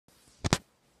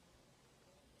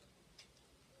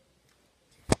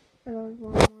Hello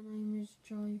everyone, my name is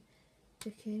Joe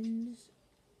Dickens,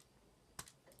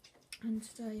 and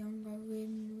today I'm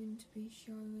going to be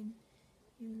showing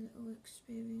you a little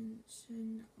experience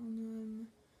on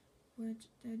Red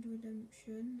Dead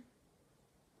Redemption.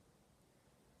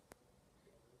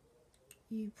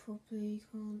 You probably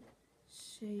can't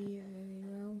see it very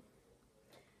well,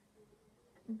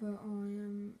 but I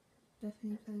am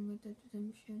definitely playing Red Dead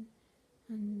Redemption,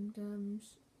 and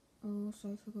I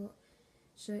also forgot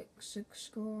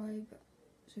subscribe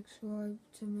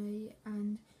to me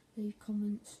and leave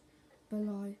comments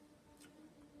below,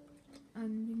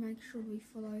 and make sure we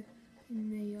follow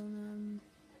me on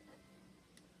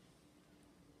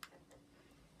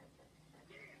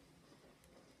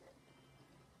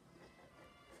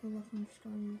I feel like I'm just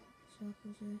going in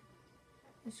circles here.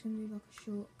 It's going to be like a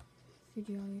short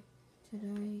video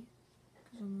today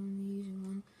because I'm only using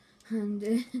one, and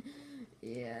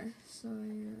yeah, so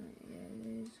yeah,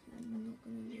 it is not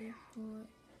going to be quite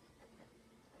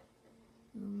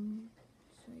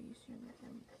so you see what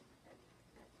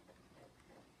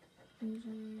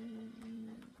I'm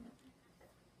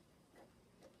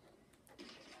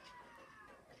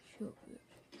short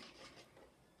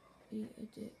eat a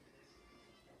dick.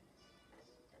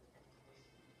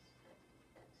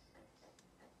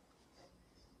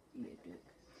 Eat a dick.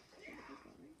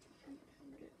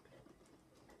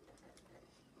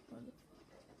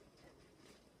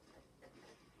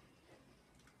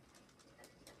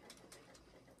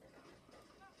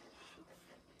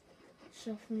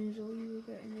 Suffering is all you will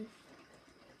get in this.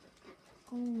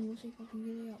 Oh, we'll see if I can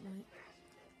get it up, mate.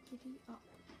 Get it up.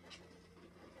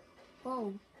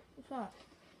 Whoa, what's that?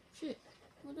 Shit,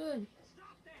 what am I doing?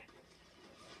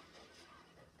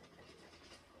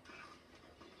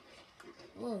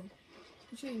 Whoa,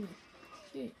 he's shooting me.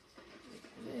 Shit,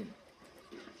 is it him?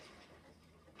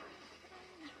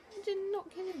 I did not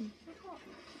kill him.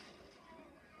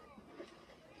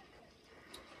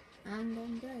 And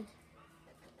I'm dead.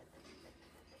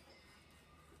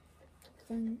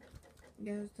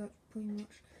 Guys, that's pretty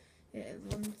much it,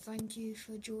 everyone. Thank you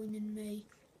for joining me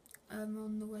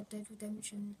on the Red Dead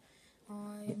Redemption.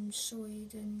 I'm sorry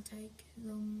it didn't take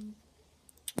long,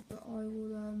 but I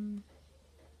will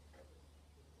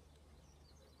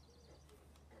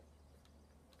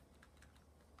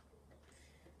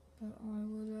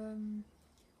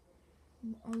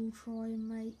I will try and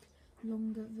make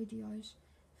longer videos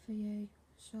for you.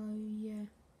 So yeah,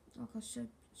 like I said,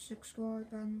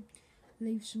 subscribe and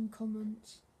leave some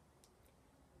comments,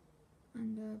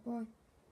 and bye.